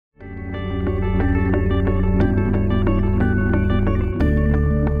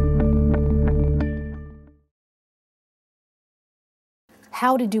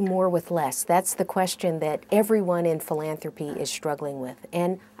how to do more with less. That's the question that everyone in philanthropy is struggling with.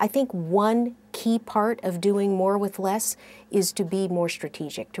 And I think one key part of doing more with less is to be more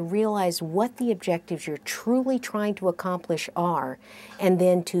strategic, to realize what the objectives you're truly trying to accomplish are, and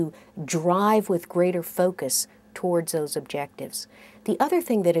then to drive with greater focus towards those objectives. The other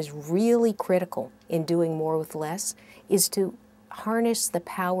thing that is really critical in doing more with less is to harness the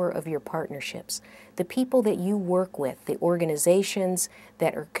power of your partnerships. The people that you work with, the organizations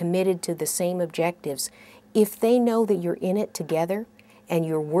that are committed to the same objectives, if they know that you're in it together and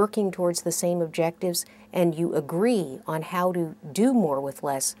you're working towards the same objectives and you agree on how to do more with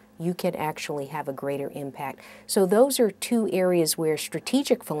less, you can actually have a greater impact. So those are two areas where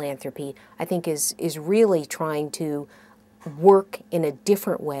strategic philanthropy, I think, is really trying to work in a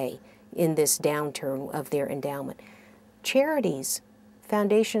different way in this downturn of their endowment. Charities,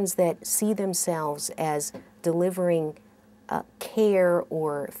 foundations that see themselves as delivering care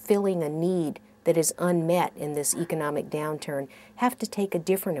or filling a need that is unmet in this economic downturn, have to take a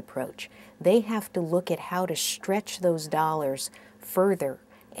different approach. They have to look at how to stretch those dollars further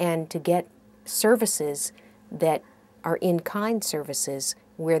and to get services that are in-kind services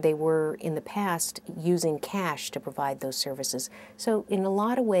where they were in the past using cash to provide those services. So in a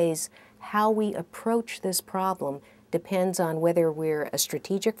lot of ways, how we approach this problem depends on whether we're a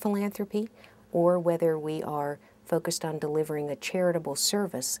strategic philanthropy or whether we are focused on delivering a charitable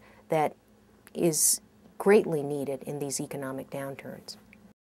service that is greatly needed in these economic downturns.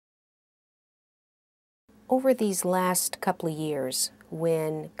 Over these last couple of years,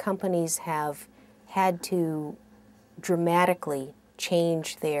 when companies have had to dramatically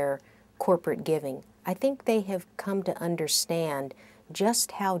change their corporate giving, I think they have come to understand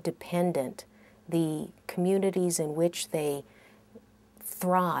just how dependent the communities in which they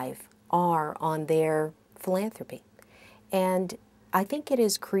thrive are on their philanthropy. And I think it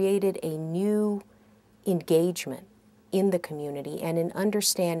has created a new engagement in the community and an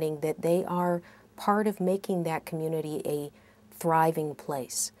understanding that they are part of making that community a thriving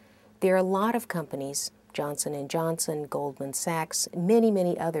place. There are a lot of companies, Johnson & Johnson, Goldman Sachs,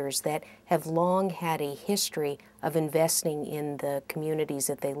 many others that have long had a history of investing in the communities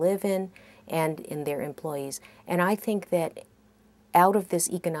that they live in and in their employees. And I think that out of this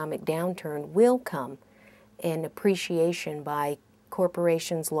economic downturn will come an appreciation by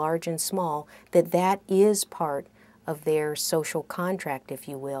corporations large and small that that is part of their social contract, if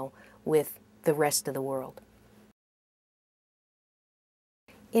you will, with the rest of the world.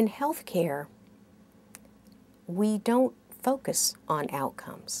 In healthcare, we don't focus on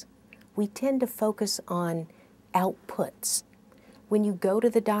outcomes. We tend to focus on outputs. When you go to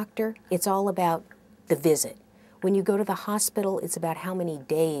the doctor, it's all about the visit. When you go to the hospital, it's about how many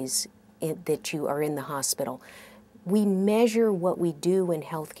days that you are in the hospital. We measure what we do in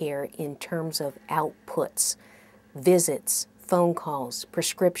healthcare in terms of outputs, visits, phone calls,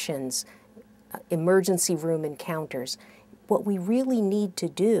 prescriptions, emergency room encounters. What we really need to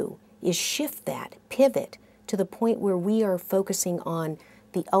do is shift that, pivot to the point where we are focusing on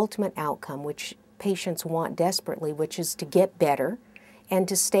the ultimate outcome, which patients want desperately, which is to get better and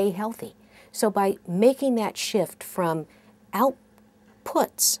to stay healthy. So by making that shift from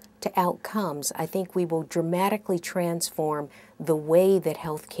outputs to outcomes, I think we will dramatically transform the way that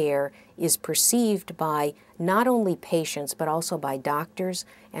healthcare is perceived by not only patients, but also by doctors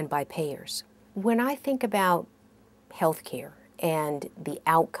and by payers. When I think about healthcare and the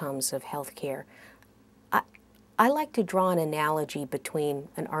outcomes of healthcare, I like to draw an analogy between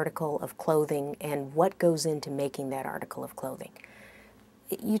an article of clothing and what goes into making that article of clothing.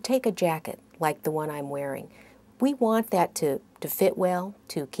 You take a jacket like the one I'm wearing. We want that to fit well,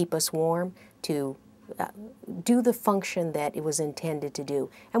 to keep us warm, to do the function that it was intended to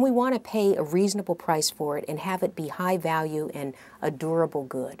do. And we want to pay a reasonable price for it and have it be high value and a durable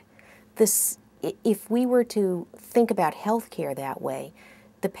good. If we were to think about healthcare that way,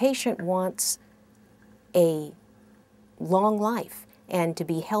 the patient wants a long life and to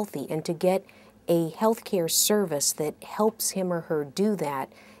be healthy and to get a healthcare service that helps him or her do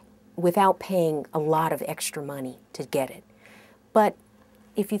that without paying a lot of extra money to get it. But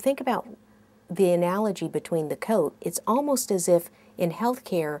if you think about the analogy between the coat, it's almost as if in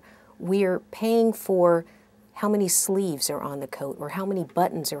healthcare we're paying for how many sleeves are on the coat or how many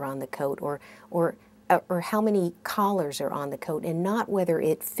buttons are on the coat or how many collars are on the coat and not whether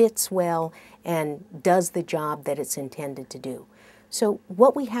it fits well and does the job that it's intended to do. So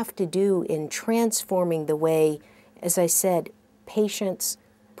what we have to do in transforming the way, as I said, patients,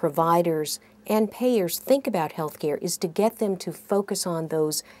 providers, and payers think about healthcare is to get them to focus on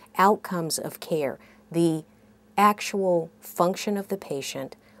those outcomes of care, the actual function of the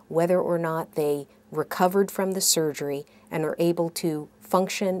patient, whether or not they recovered from the surgery and are able to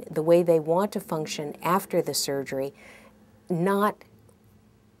function the way they want to function after the surgery, not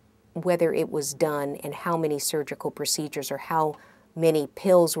whether it was done and how many surgical procedures or how many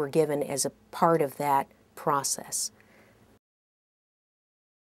pills were given as a part of that process.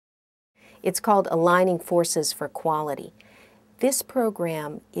 It's called Aligning Forces for Quality. This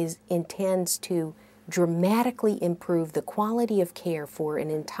program intends to dramatically improve the quality of care for an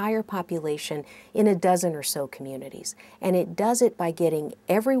entire population in a dozen or so communities. And it does it by getting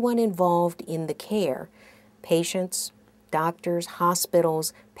everyone involved in the care, patients, doctors,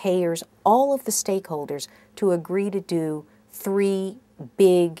 hospitals, payers, all of the stakeholders, to agree to do three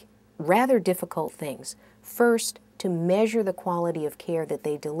big, rather difficult things. First, to measure the quality of care that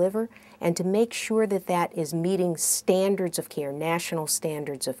they deliver and to make sure that that is meeting standards of care, national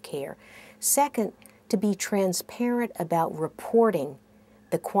standards of care. Second, to be transparent about reporting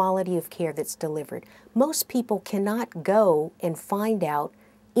the quality of care that's delivered. Most people cannot go and find out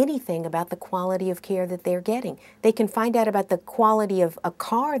anything about the quality of care that they're getting. They can find out about the quality of a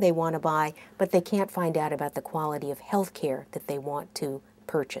car they want to buy, but they can't find out about the quality of health care that they want to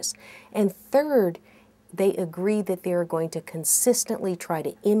purchase. And third, they agree that they're going to consistently try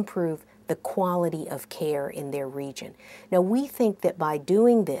to improve the quality of care in their region. Now, we think that by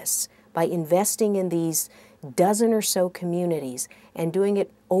doing this, by investing in these dozen or so communities and doing it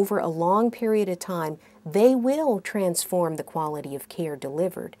over a long period of time, they will transform the quality of care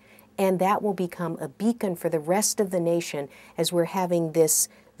delivered. And that will become a beacon for the rest of the nation as we're having this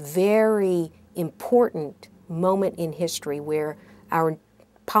very important moment in history where our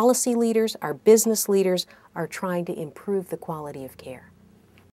policy leaders, our business leaders are trying to improve the quality of care.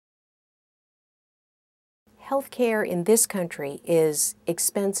 Healthcare in this country is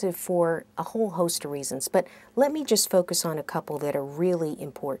expensive for a whole host of reasons, but let me just focus on a couple that are really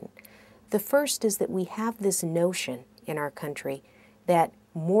important. The first is that we have this notion in our country that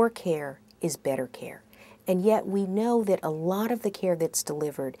more care is better care. And yet we know that a lot of the care that's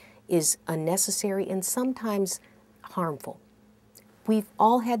delivered is unnecessary and sometimes harmful. We've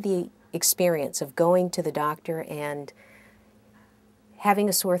all had the experience of going to the doctor and having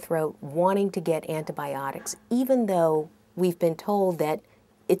a sore throat, wanting to get antibiotics, even though we've been told that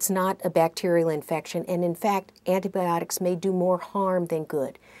it's not a bacterial infection, and in fact, antibiotics may do more harm than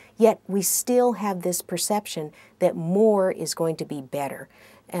good. Yet we still have this perception that more is going to be better.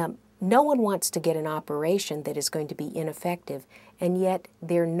 No one wants to get an operation that is going to be ineffective, and yet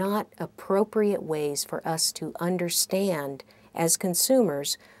they're not appropriate ways for us to understand as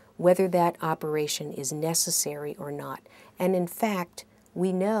consumers whether that operation is necessary or not. And in fact,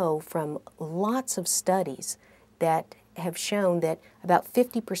 we know from lots of studies that have shown that about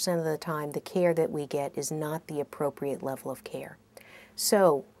 50% of the time the care that we get is not the appropriate level of care.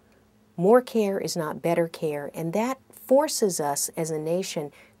 So more care is not better care, and that forces us as a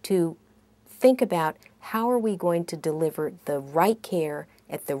nation to think about how are we going to deliver the right care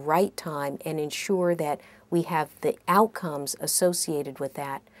at the right time and ensure that we have the outcomes associated with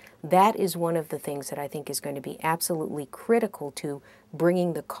that. That is one of the things that I think is going to be absolutely critical to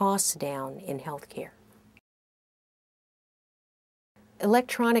bringing the costs down in healthcare.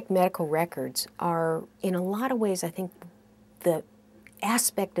 Electronic medical records are, in a lot of ways, I think, the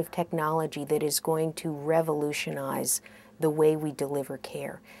aspect of technology that is going to revolutionize the way we deliver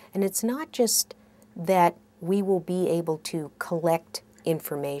care. And it's not just that we will be able to collect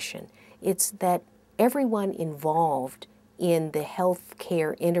information. It's that everyone involved in the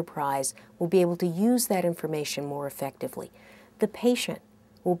healthcare enterprise will be able to use that information more effectively. The patient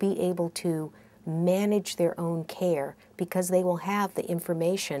will be able to manage their own care because they will have the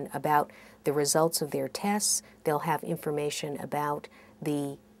information about the results of their tests. They'll have information about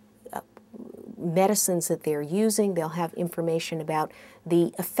the medicines that they're using. They'll have information about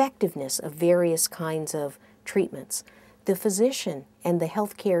the effectiveness of various kinds of treatments. The physician and the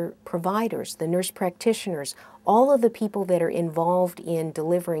healthcare providers, the nurse practitioners, all of the people that are involved in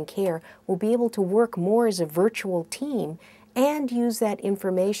delivering care will be able to work more as a virtual team and use that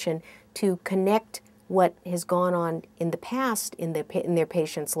information to connect what has gone on in the past in their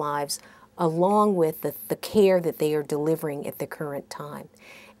patients' lives along with the care that they are delivering at the current time.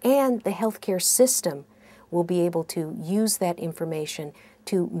 And the healthcare system will be able to use that information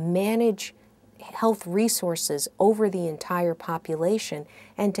to manage health resources over the entire population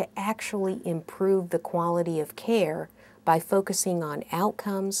and to actually improve the quality of care by focusing on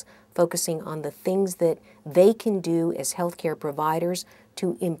outcomes, focusing on the things that they can do as healthcare providers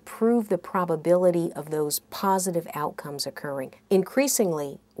to improve the probability of those positive outcomes occurring.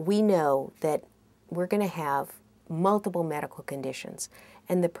 Increasingly, we know that we're going to have multiple medical conditions.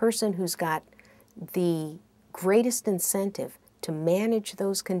 And the person who's got the greatest incentive to manage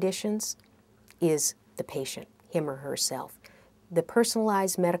those conditions is the patient, him or herself. The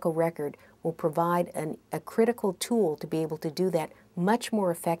personalized medical record will provide a critical tool to be able to do that much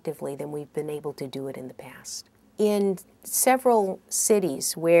more effectively than we've been able to do it in the past. In several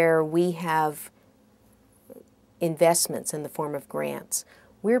cities where we have investments in the form of grants,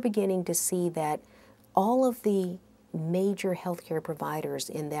 we're beginning to see that all of the major healthcare providers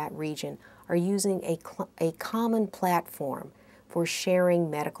in that region are using a common platform for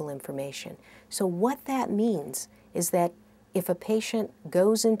sharing medical information. So what that means is that if a patient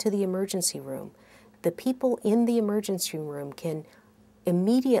goes into the emergency room, the people in the emergency room can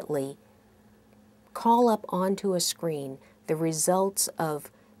immediately call up onto a screen the results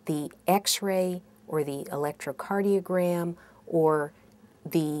of the X-ray or the electrocardiogram or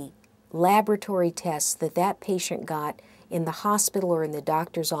the laboratory tests that that patient got in the hospital or in the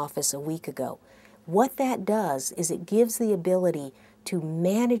doctor's office a week ago. What that does is it gives the ability to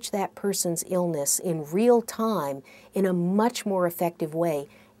manage that person's illness in real time in a much more effective way,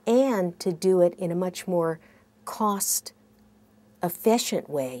 and to do it in a much more cost-efficient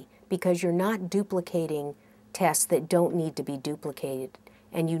way, because you're not duplicating tests that don't need to be duplicated,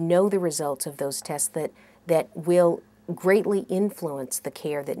 and you know the results of those tests that will greatly influence the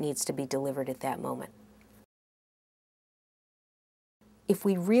care that needs to be delivered at that moment. If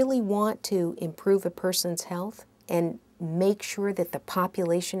we really want to improve a person's health and make sure that the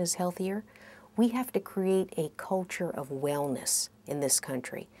population is healthier, we have to create a culture of wellness in this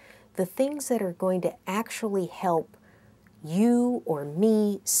country. The things that are going to actually help you or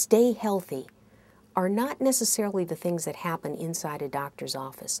me stay healthy are not necessarily the things that happen inside a doctor's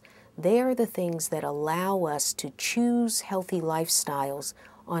office. They are the things that allow us to choose healthy lifestyles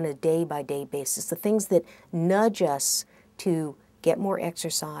on a day-by-day basis, the things that nudge us to get more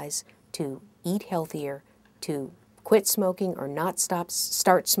exercise, to eat healthier, to quit smoking or not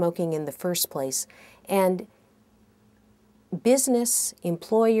start smoking in the first place. And business,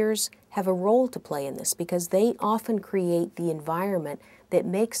 employers have a role to play in this, because they often create the environment that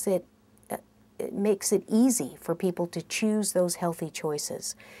makes it easy for people to choose those healthy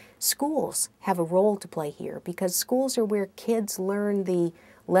choices. Schools have a role to play here, because schools are where kids learn the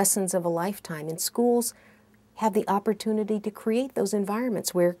lessons of a lifetime, and schools have the opportunity to create those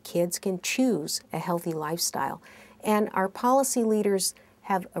environments where kids can choose a healthy lifestyle. And our policy leaders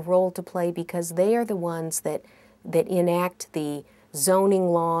have a role to play, because they are the ones that enact the zoning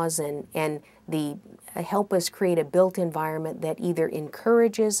laws and help us create a built environment that either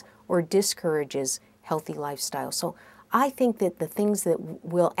encourages or discourages healthy lifestyles. So I think that the things that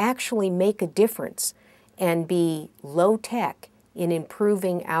will actually make a difference and be low tech in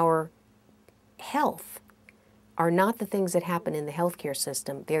improving our health are not the things that happen in the healthcare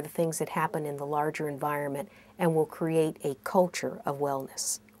system. They're the things that happen in the larger environment and will create a culture of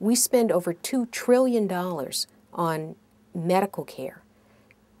wellness. We spend over $2 trillion on medical care,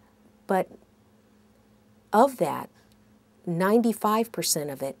 but of that,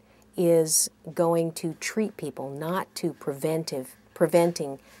 95% of it is going to treat people, not to preventing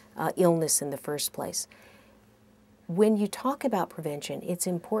illness in the first place. When you talk about prevention, it's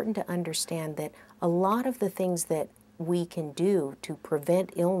important to understand that a lot of the things that we can do to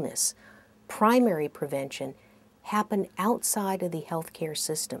prevent illness, primary prevention, happen outside of the healthcare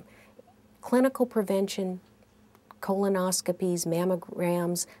system. Clinical prevention, colonoscopies,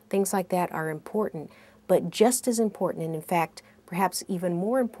 mammograms, things like that are important, but just as important, and in fact, perhaps even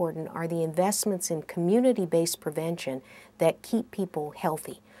more important, are the investments in community-based prevention that keep people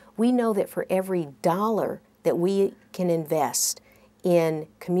healthy. We know that for every dollar that we can invest in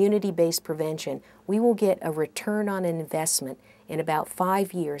community-based prevention, we will get a return on an investment in about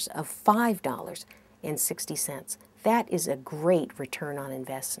 5 years of $5.60. That is a great return on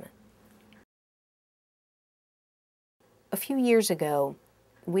investment. A few years ago,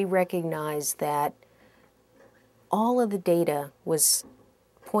 we recognized that all of the data was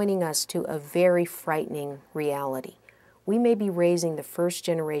pointing us to a very frightening reality. We may be raising the first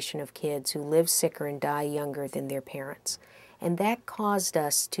generation of kids who live sicker and die younger than their parents. And that caused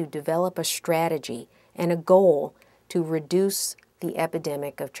us to develop a strategy and a goal to reduce the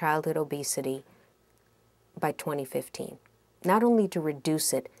epidemic of childhood obesity by 2015. Not only to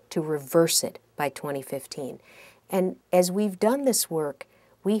reduce it, to reverse it by 2015. And as we've done this work,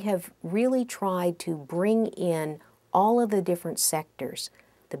 we have really tried to bring in all of the different sectors,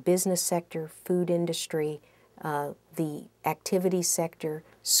 the business sector, food industry, the activity sector,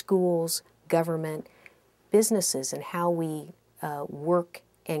 schools, government, businesses, and how we work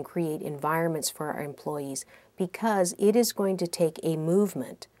and create environments for our employees, because it is going to take a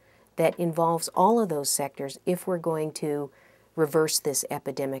movement that involves all of those sectors if we're going to reverse this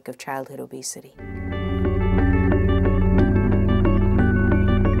epidemic of childhood obesity.